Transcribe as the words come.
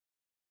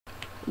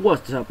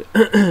What's up,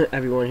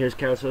 everyone? Here's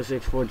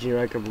Mr.Fuji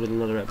with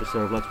another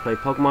episode of Let's Play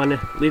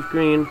Pokemon Leaf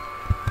Green.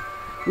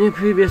 The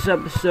previous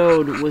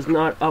episode was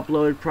not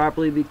uploaded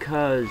properly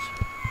because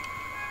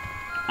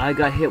I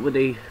got hit with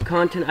a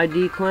content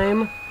ID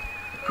claim,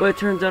 but it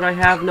turns out I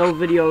have no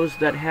videos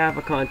that have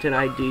a content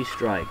ID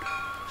strike,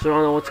 so I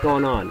don't know what's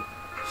going on.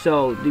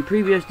 So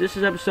this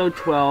is episode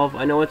 12.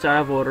 I know it's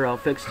out of order. I'll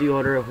fix the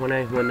order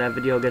when that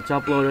video gets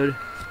uploaded.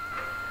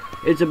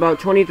 It's about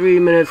 23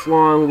 minutes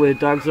long with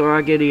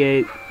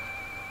Dogzorak88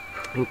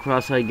 and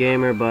Cross-Eyed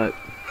Gamer, but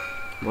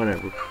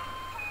whatever.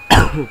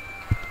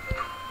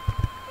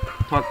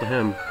 Talk to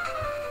him.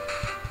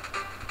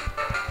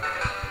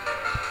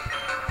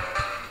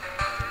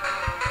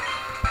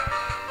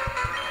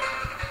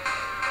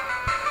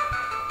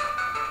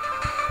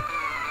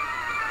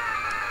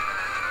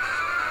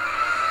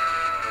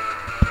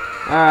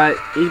 Alright,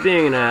 he's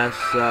being an ass,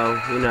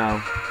 so, you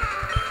know.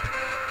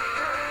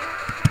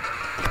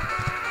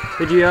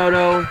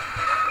 Pidgeotto,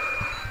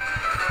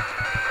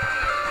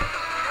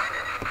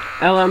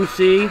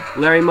 LMC,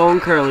 Larry Moe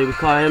and Curly, we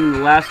caught him in the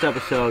last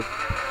episode.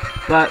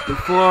 But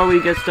before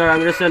we get started, I'm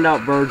going to send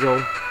out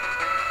Virgil.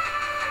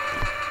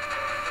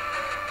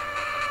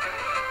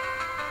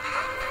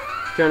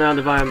 Turn down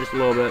the volume just a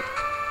little bit.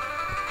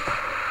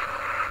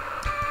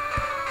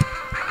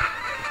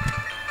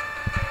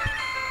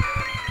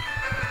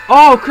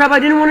 Oh crap, I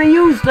didn't want to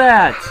use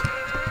that!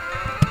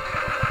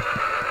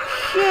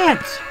 Shit!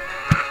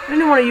 I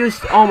didn't want to use...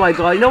 Oh my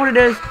god, you know what it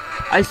is?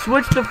 I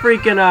switched the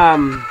freaking,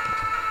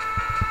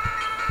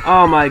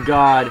 oh my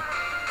god.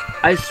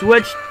 I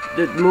switched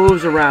the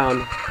moves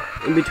around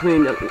in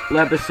between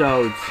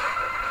episodes.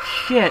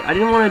 Shit, I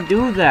didn't want to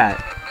do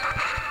that.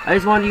 I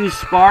just wanted to use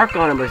Spark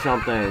on him or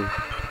something.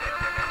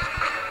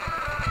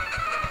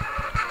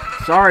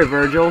 Sorry,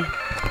 Virgil.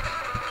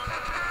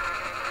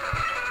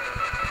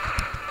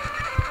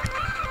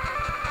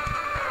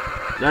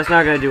 That's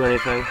not gonna do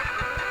anything.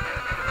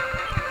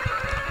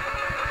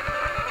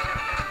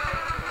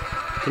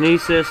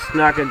 Kinesis,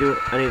 not gonna do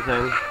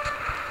anything.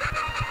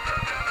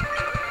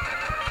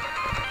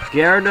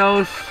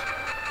 Gyarados,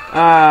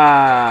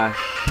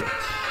 shit.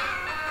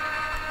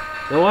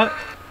 You know what?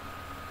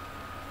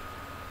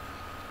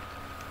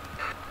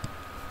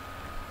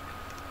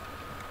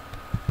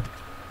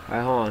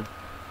 Alright, hold on.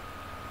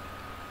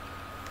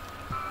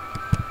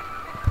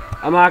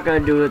 I'm not gonna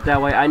do it that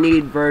way. I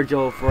need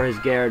Virgil for his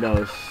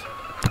Gyarados.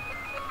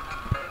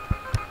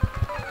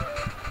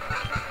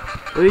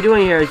 What are you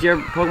doing here? Is your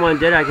Pokemon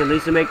dead? I can at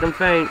least make them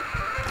faint.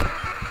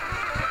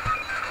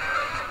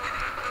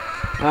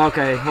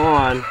 Okay, hold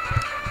on.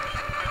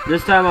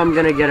 This time I'm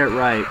gonna get it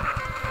right.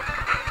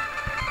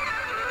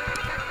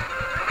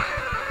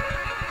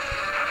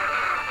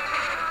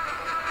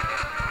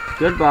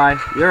 Goodbye.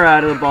 You're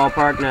out of the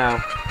ballpark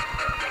now.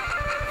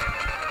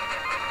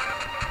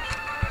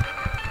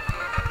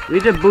 We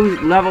need to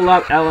level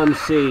up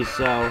LMC,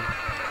 so...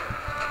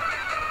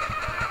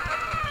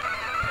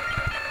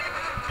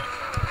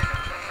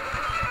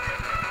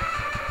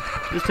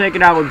 just take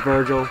it out with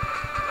Virgil.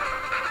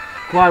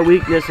 Quad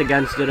weakness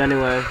against it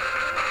anyway.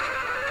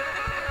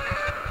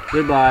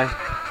 Goodbye.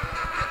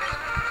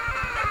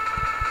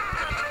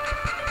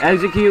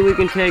 Execute we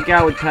can take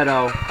out with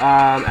Pedo.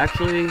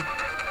 Actually,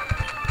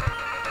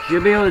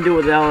 should be able to do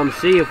it with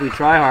LMC if we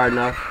try hard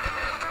enough.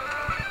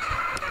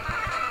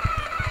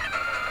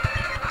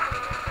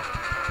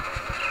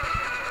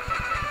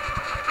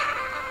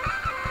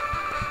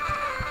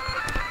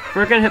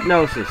 Frickin'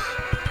 Hypnosis.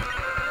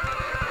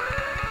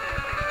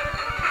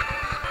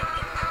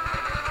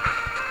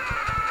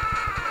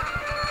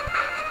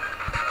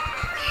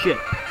 Shit.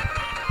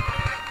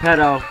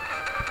 Pedo.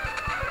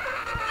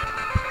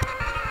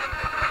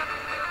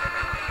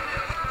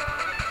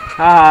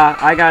 Haha,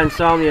 I got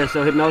insomnia,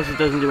 so hypnosis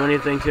doesn't do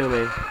anything to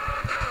me.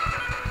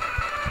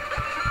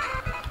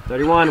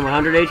 31,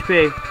 100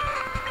 HP.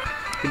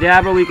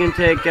 Kadabra we can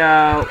take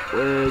out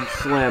with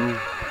Slim.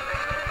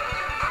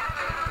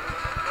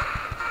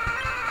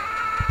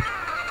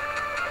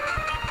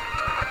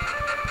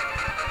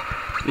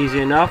 Easy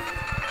enough.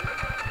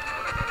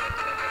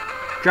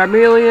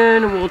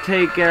 Charmeleon we'll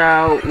take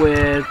out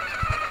with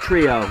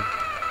Trio.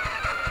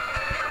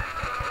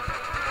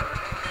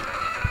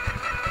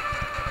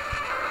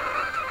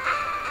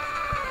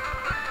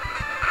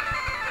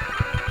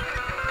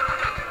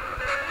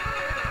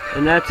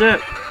 And that's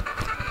it.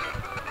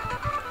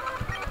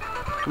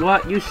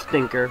 What, you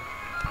stinker.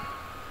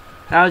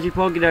 How's your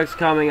Pokédex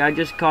coming? I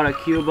just caught a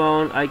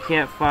Cubone. I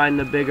can't find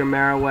the bigger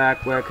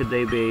Marowak. Where could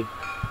they be?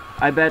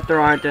 I bet there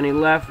aren't any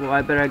left. Well,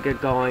 I better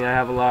get going. I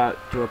have a lot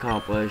to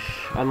accomplish.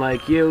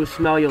 Unlike you,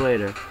 smell you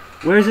later.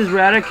 Where's his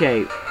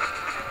Raticate?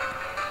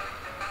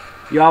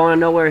 Y'all want to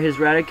know where his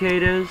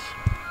Raticate is?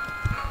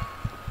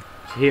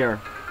 It's here.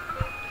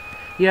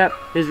 Yep,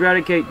 his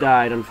Raticate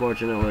died,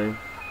 unfortunately.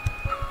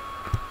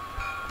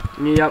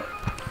 Yep.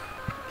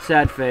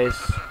 Sad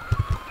face.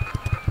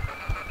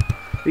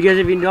 Because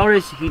if you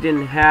notice, he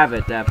didn't have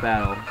it that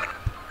battle.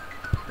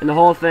 And the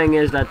whole thing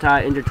is that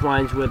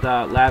intertwines with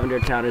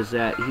Lavender Town is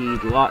that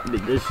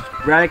this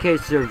Raticate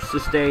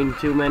sustained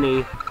too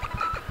many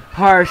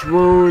harsh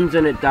wounds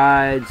and it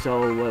died,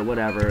 so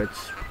whatever.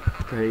 It's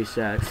pretty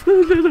sad.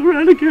 There's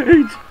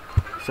Raticate!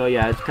 So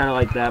yeah, it's kind of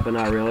like that, but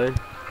not really.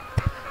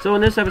 So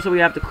in this episode, we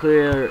have to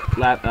clear the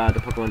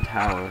Pokemon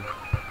Tower.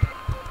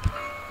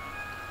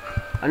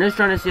 I'm just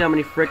trying to see how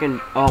many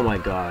freaking... Oh my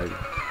god.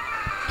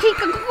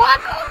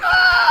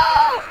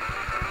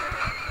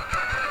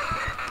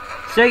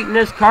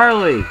 Satanist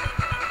Carly!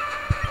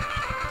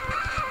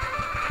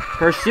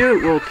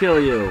 Pursuit will kill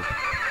you.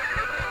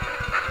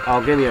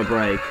 Oh, give me a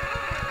break.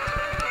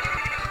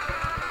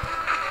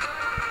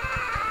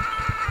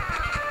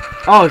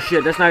 Oh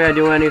shit, that's not gonna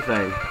do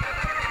anything.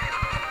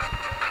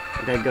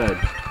 Okay, good.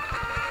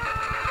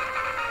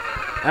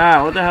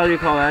 Ah, what the hell do you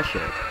call that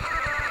shit?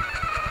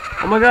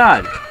 Oh my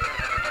god!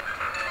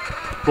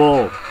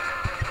 Bull.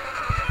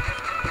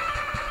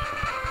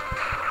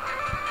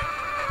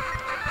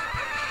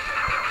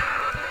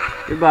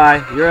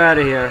 Goodbye, you're out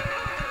of here.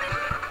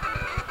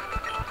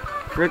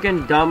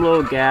 Frickin' dumb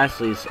little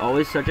Ghastly's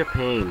always such a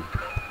pain.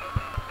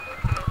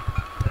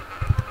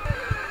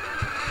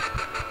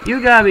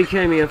 You gotta be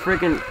kidding me, a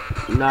frickin'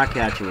 not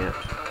catching it.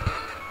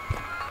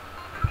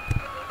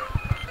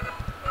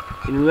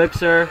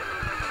 Elixir.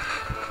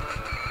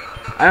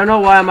 I don't know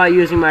why I'm not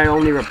using my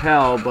only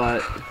repel,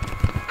 but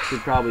should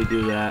probably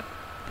do that.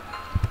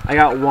 I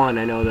got one,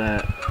 I know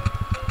that.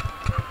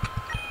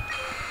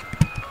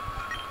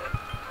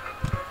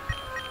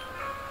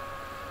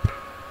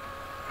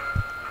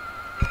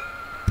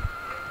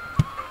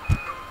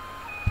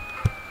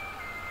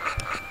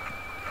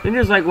 I think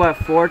there's like what,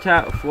 four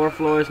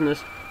floors in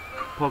this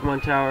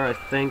Pokemon Tower, I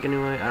think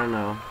anyway. I don't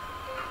know.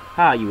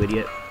 Ha, you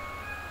idiot.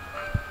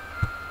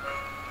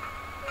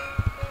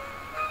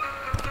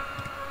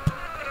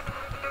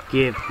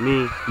 Give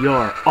me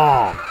your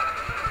all.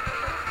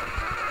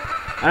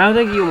 I don't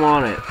think you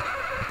want it.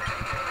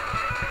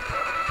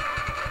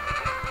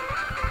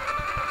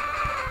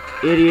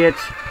 Idiot.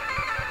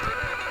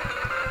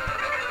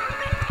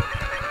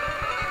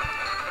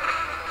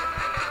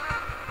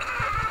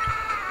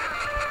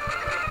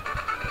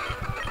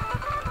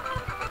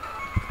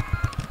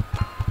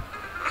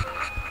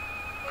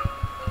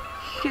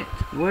 Shit,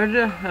 where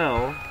the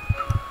hell?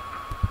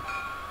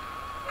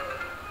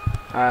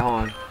 Alright, hold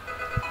on.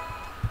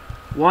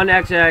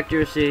 1x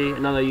accuracy,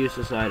 another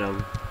useless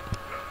item.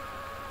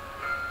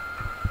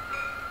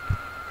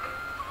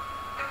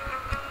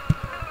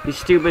 These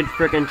stupid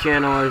frickin'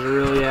 channelers are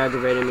really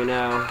aggravating me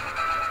now.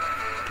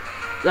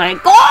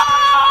 Like,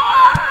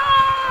 oh!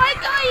 I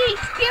got you,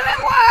 spirit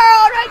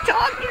world! I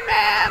talked to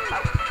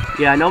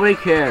them! Yeah, nobody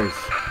cares.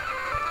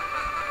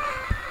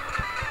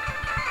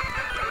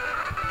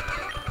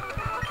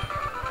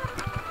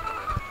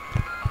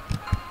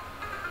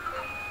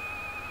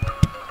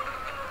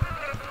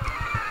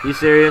 You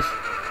serious?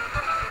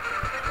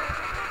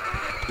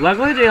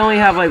 Luckily they only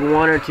have like 1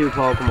 or 2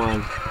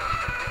 Pokemon.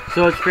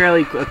 So it's a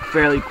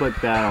fairly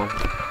quick battle.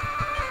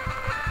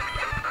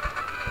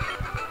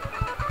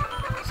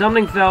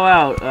 Something fell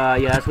out.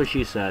 Yeah, that's what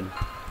she said.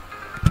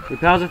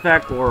 Repel's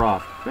effect wore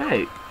off.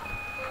 Great.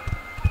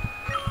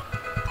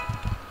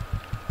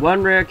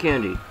 1 rare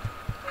candy.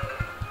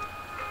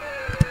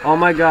 Oh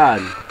my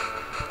god.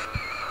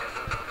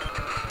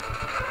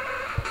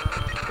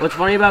 What's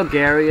funny about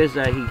Gary is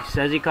that he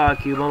says he caught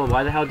a Cubone, but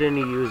why the hell didn't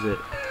he use it?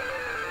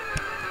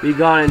 Be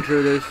gone,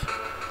 intruders.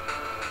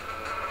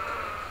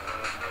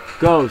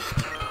 Ghost.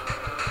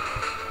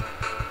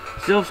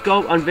 Sylph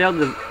Scope unveiled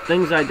the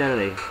thing's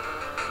identity.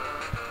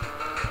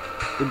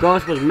 The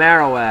ghost was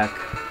Marowak.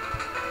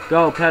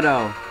 Go,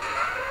 pedo.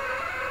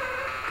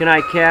 Can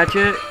I catch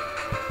it?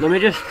 Let me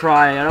just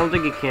try. I don't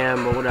think you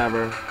can, but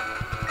whatever.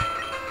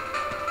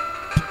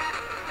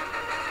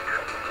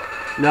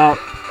 No.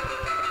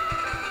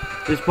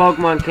 This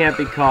Pokemon can't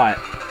be caught.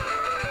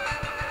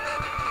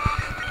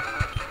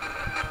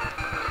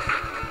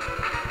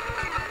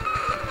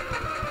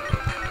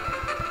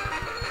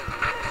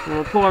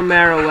 Oh, poor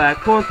Marowak.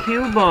 Poor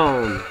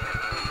Cubone.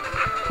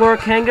 Poor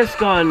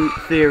Kangaskhan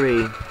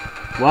theory.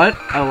 What?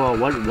 Oh, well,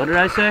 what did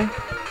I say?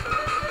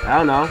 I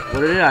don't know.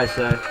 What did I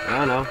say? I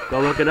don't know. Go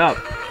look it up.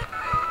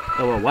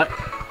 Oh, well, what?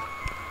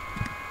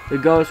 The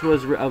ghost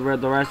was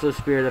the restless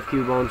spirit of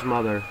Cubone's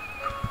mother.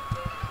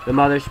 The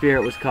mother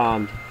spirit was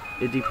calmed.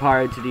 It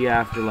departed to the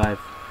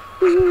afterlife.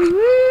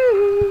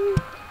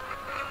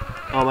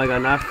 Oh my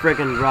god, not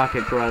frickin'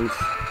 rocket grunts.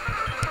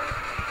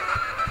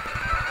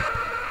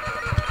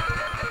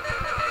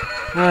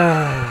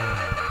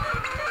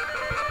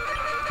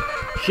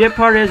 Shit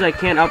part is I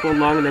can't upload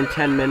longer than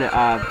 15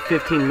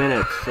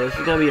 minutes, so this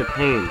is gonna be a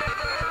pain.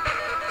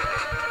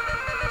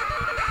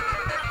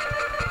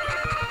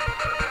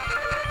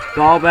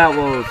 Gallbat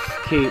will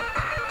keep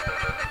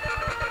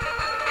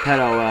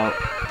Pedo out.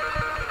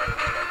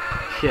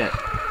 Shit.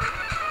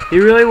 He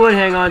really would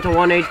hang on to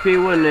 1 HP,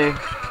 wouldn't he?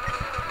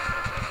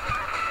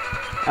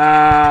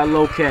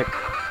 Low kick.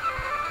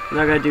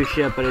 Not gonna do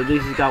shit, but at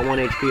least he's got 1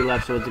 HP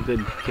left, so it's a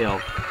good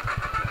kill.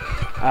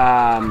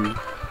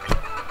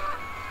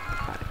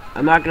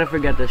 I'm not gonna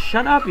forget this.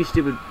 Shut up, you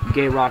stupid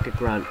gay rocket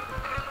grunt.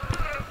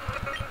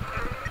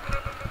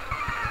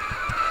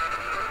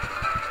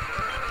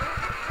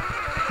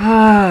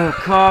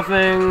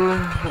 Coughing.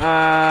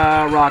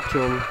 Rock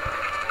tomb.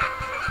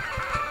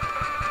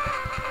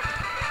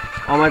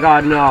 Oh my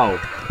god, no.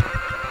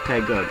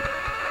 Okay, good.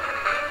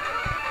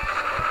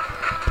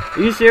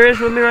 Are you serious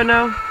with me right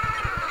now?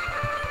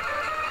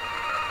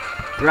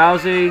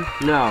 Drowsy?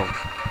 No.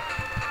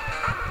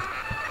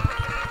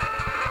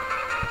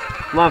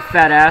 Come on,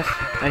 fat ass.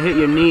 I hit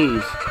your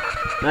knees.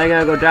 Now you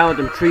gotta go down with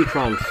them tree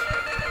trunks.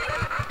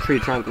 Tree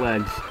trunk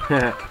legs.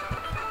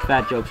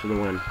 Fat jokes for the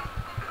win.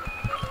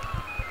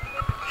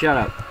 Shut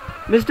up.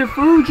 Mr.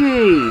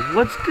 Fuji!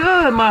 What's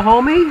good, my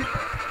homie?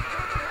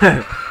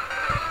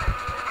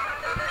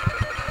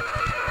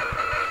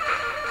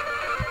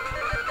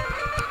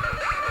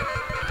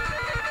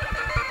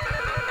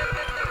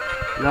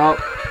 Nope.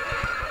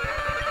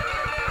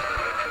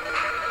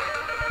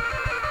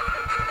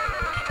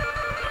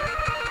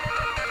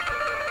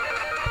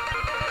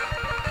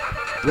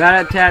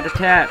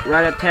 Rat-a-tat-a-tat,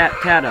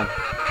 rat-a-tat-tat-a.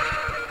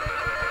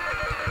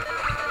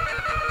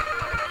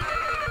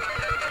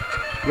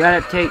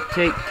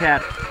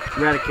 Rat-a-tate-tate-tat,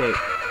 rat-a-cate.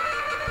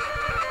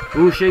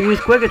 Ooh, should use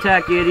quick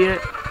attack, you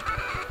idiot.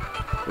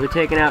 We're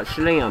taking out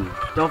Slim.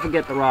 Don't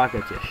forget the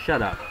rockets. Yeah,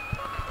 shut up.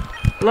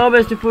 Hello,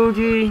 Mr.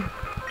 Fuji.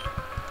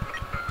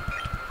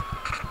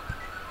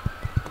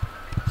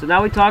 So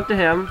now we talk to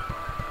him.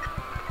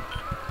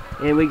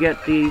 And we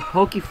get the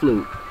Pokey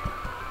Flute.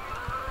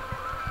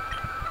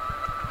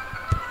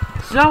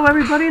 So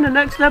everybody, in the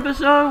next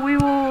episode, we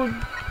will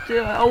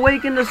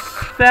awaken this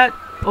fat,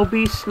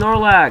 obese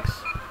Snorlax.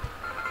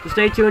 So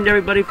stay tuned,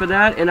 everybody, for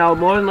that, and I'll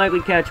more than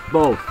likely catch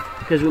both,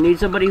 because we need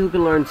somebody who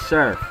can learn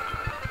Surf.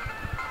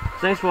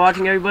 Thanks for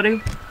watching,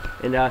 everybody,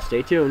 and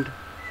stay tuned.